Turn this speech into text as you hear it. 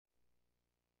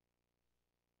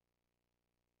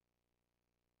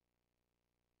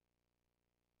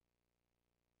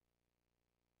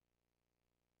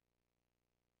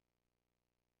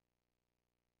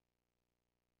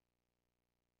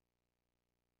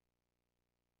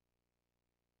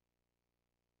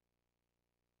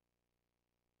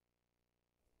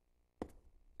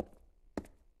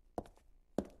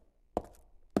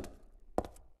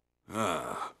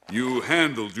You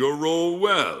handled your role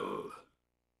well.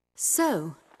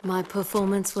 So, my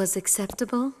performance was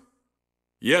acceptable?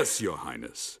 Yes, Your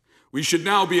Highness. We should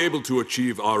now be able to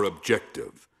achieve our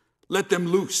objective. Let them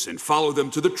loose and follow them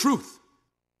to the truth.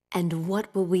 And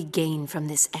what will we gain from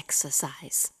this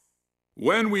exercise?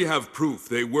 When we have proof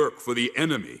they work for the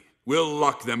enemy, we'll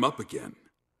lock them up again.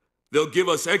 They'll give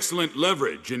us excellent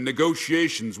leverage in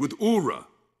negotiations with Ura,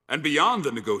 and beyond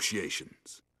the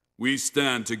negotiations, we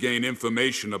stand to gain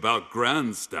information about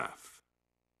Grandstaff.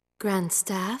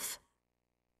 Grandstaff?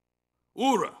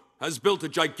 Ura has built a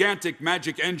gigantic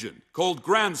magic engine called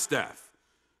Grandstaff,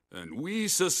 and we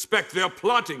suspect they're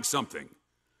plotting something.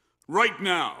 Right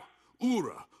now,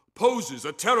 Ura poses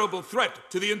a terrible threat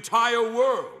to the entire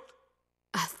world.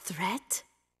 A threat?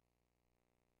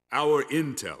 Our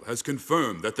intel has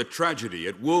confirmed that the tragedy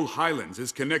at Wool Highlands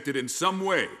is connected in some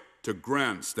way to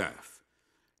Grandstaff.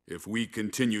 If we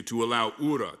continue to allow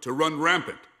Ura to run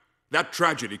rampant, that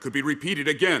tragedy could be repeated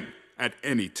again at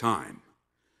any time.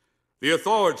 The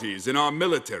authorities in our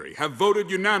military have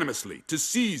voted unanimously to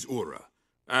seize Ura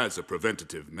as a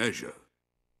preventative measure.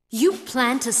 You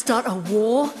plan to start a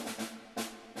war?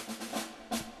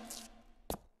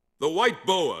 The White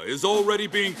Boa is already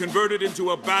being converted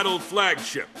into a battle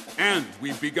flagship, and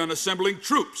we've begun assembling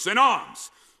troops and arms.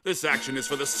 This action is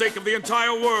for the sake of the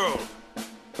entire world.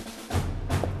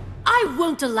 I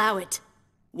won't allow it.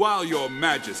 While your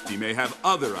Majesty may have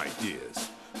other ideas,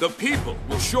 the people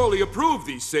will surely approve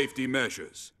these safety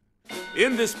measures.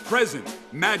 In this present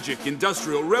magic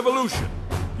industrial revolution,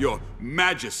 your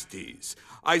Majesty's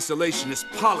isolationist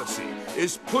policy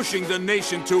is pushing the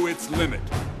nation to its limit.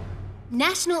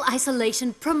 National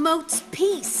isolation promotes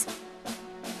peace.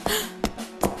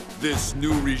 This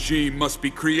new regime must be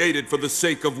created for the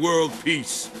sake of world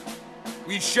peace.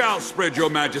 We shall spread your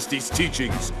Majesty's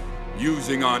teachings,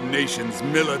 using our nation's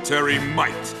military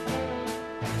might.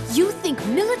 You think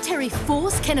military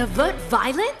force can avert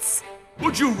violence?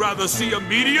 Would you rather see a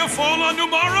meteor fall on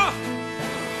Numara?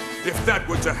 If that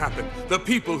were to happen, the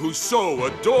people who so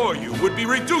adore you would be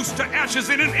reduced to ashes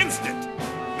in an instant.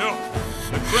 No,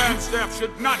 the Grandstaff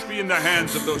should not be in the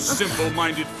hands of those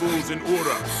simple-minded fools in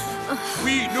Ura.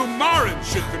 We Numarans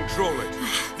should control it.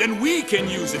 Then we can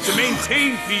use it to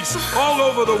maintain peace all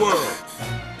over the world.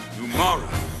 Numara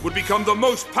would become the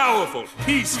most powerful,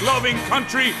 peace-loving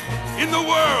country in the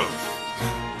world.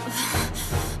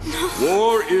 No.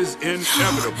 War is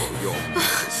inevitable, Your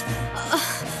Majesty.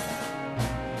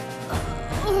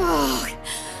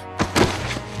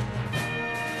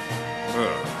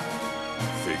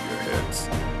 Figureheads.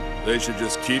 They should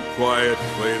just keep quiet,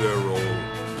 play their role,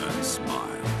 and smile.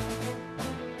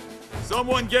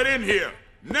 Someone get in here,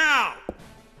 now!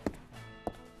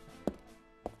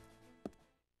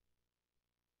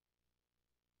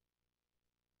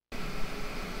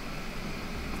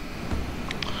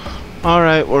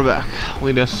 Alright, we're back.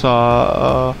 We just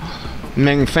saw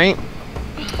Ming faint.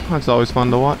 That's always fun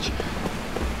to watch.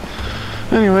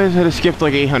 Anyways, I just skipped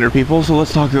like 800 people, so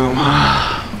let's talk to them.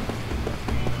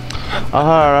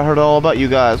 I heard all about you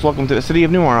guys. Welcome to the city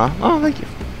of Numara. Oh, thank you.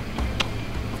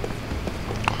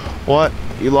 What?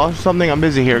 You lost something? I'm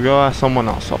busy here. Go ask someone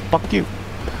else. So fuck you.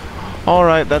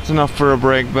 Alright, that's enough for a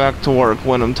break. Back to work.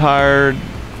 When I'm tired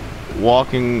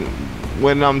walking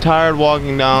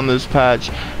down this patch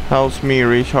helps me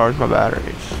recharge my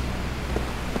batteries.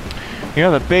 You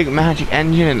know, the big magic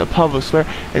engine in the public square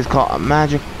is called a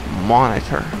magic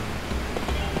monitor.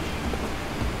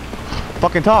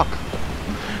 Fucking talk.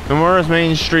 Numara's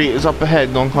main street is up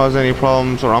ahead. Don't cause any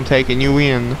problems or I'm taking you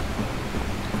in.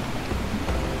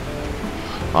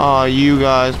 You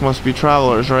guys must be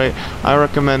travelers, right? I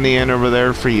recommend the inn over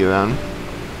there for you then.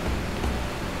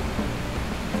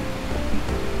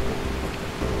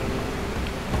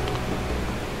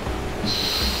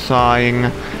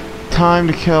 Sighing. Time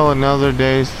to kill another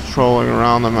day's patrolling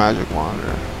around the magic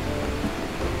monitor.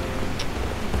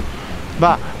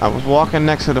 But I was walking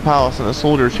next to the palace and a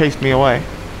soldier chased me away.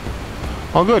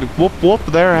 Oh good, whoop whoop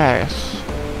their ass.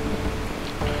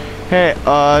 Hey,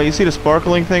 you see the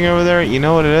sparkling thing over there? You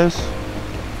know what it is?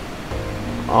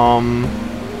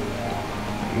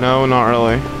 No, not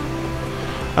really.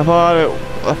 I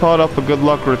thought up a good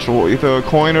luck ritual. You throw a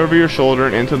coin over your shoulder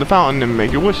and into the fountain and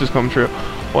make your wishes come true.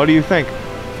 What do you think?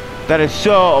 That is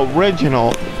so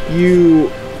original.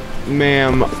 You,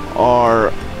 ma'am,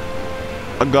 are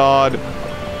a god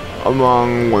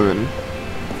among women.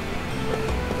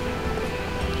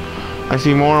 I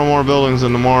see more and more buildings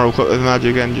in Numara equipped with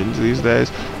magic engines these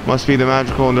days. Must be the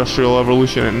magical industrial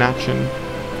evolution in action.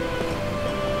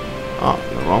 Oh,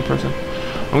 the wrong person.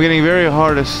 It's getting very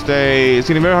hard to stay in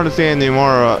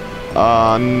Numara.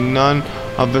 None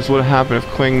of this would happen if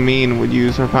Queen Mean would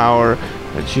use her power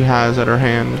that she has at her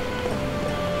hand.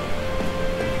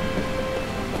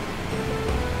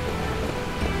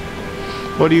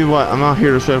 What do you want? I'm not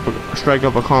here to strike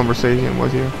up a conversation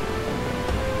with you.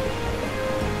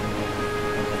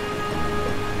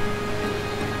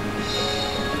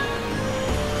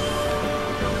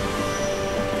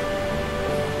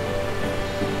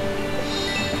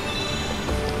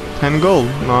 $10 gold,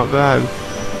 not bad.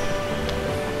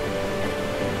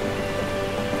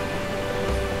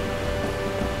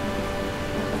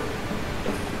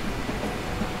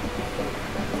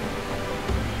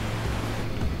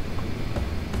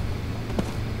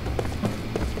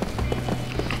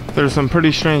 There's some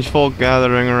pretty strange folk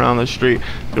gathering around the street.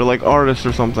 They're like artists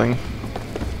or something.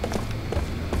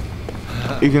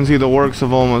 You can see the works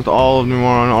of almost all of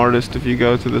Numaran artists if you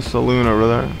go to the saloon over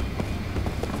there.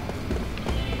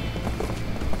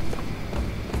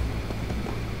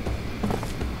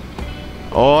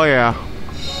 Oh yeah.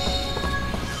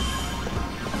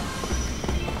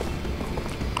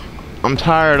 I'm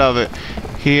tired of it.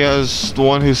 He is the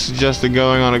one who suggested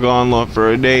going on a gauntlet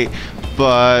for a date,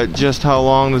 but just how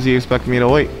long does he expect me to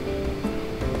wait?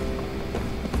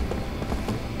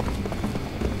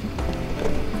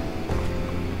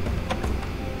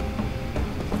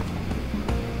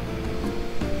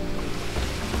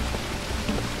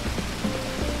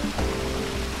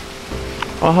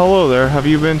 Oh, hello there. Have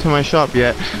you been to my shop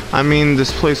yet? I mean,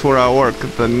 this place where I work,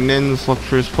 the Nin's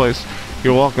Luxurious place.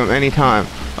 You're welcome anytime.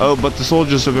 Oh, but the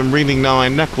soldiers have been breathing down my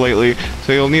neck lately,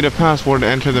 so you'll need a password to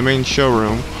enter the main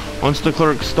showroom. Once the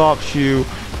clerk stops you,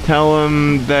 tell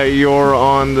him that you're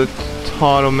on the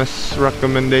Totemus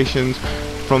recommendations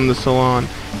from the salon.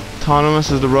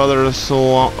 Totemus is the brother of the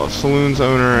saloon's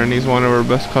owner, and he's one of our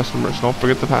best customers. Don't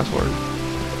forget the password.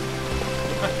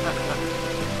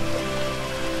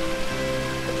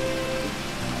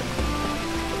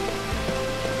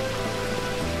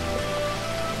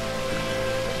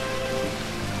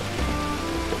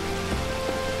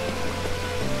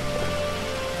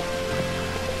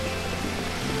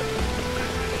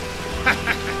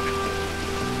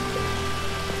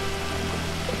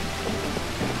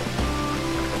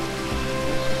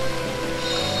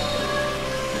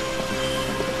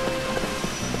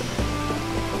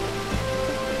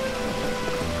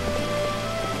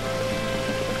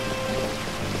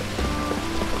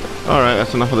 Alright,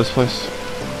 that's enough of this place.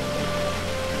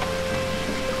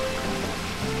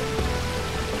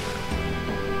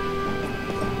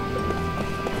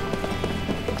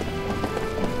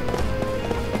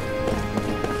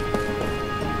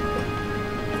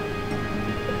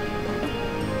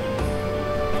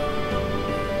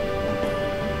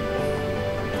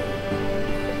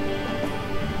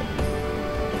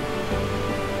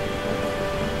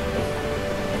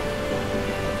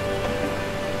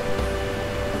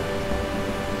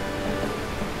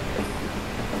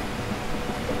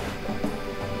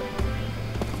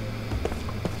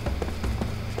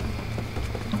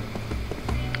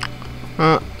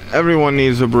 Everyone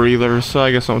needs a breather, so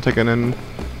I guess I'm taking in.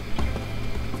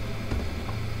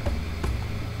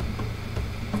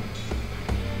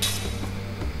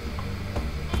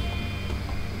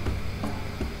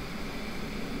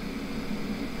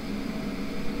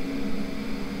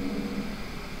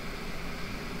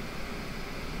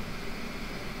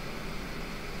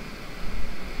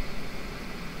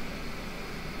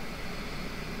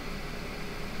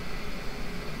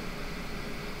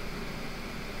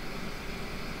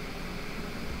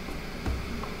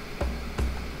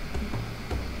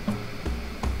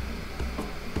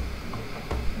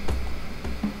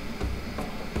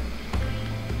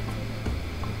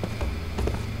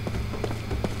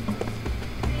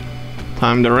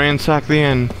 Time to ransack the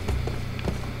inn.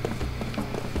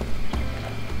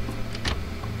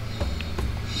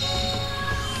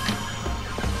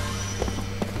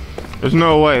 There's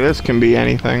no way this can be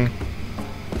anything.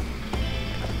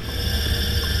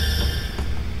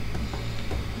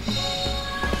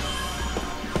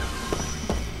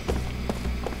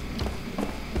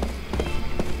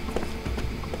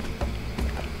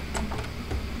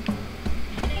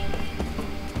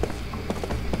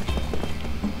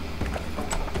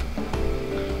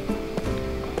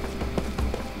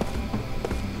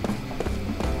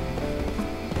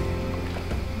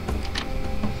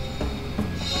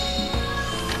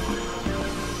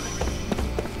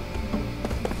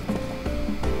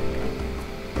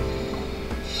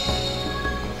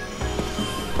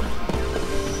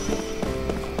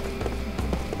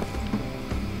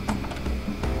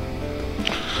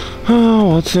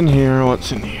 Oh, what's in here?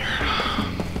 What's in here?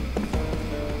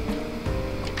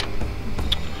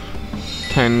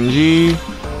 10G.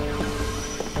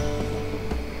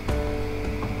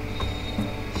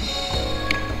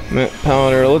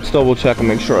 Palantir, let's double check and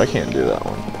make sure I can't do that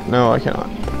one. No, I cannot.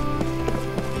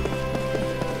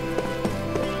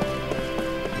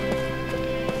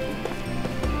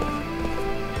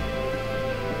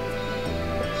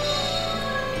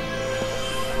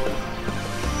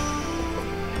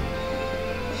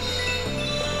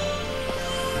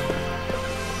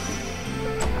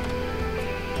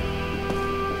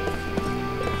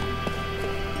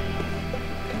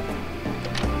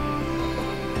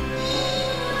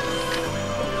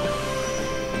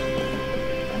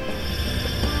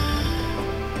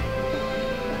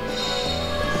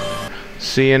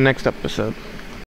 See you next episode.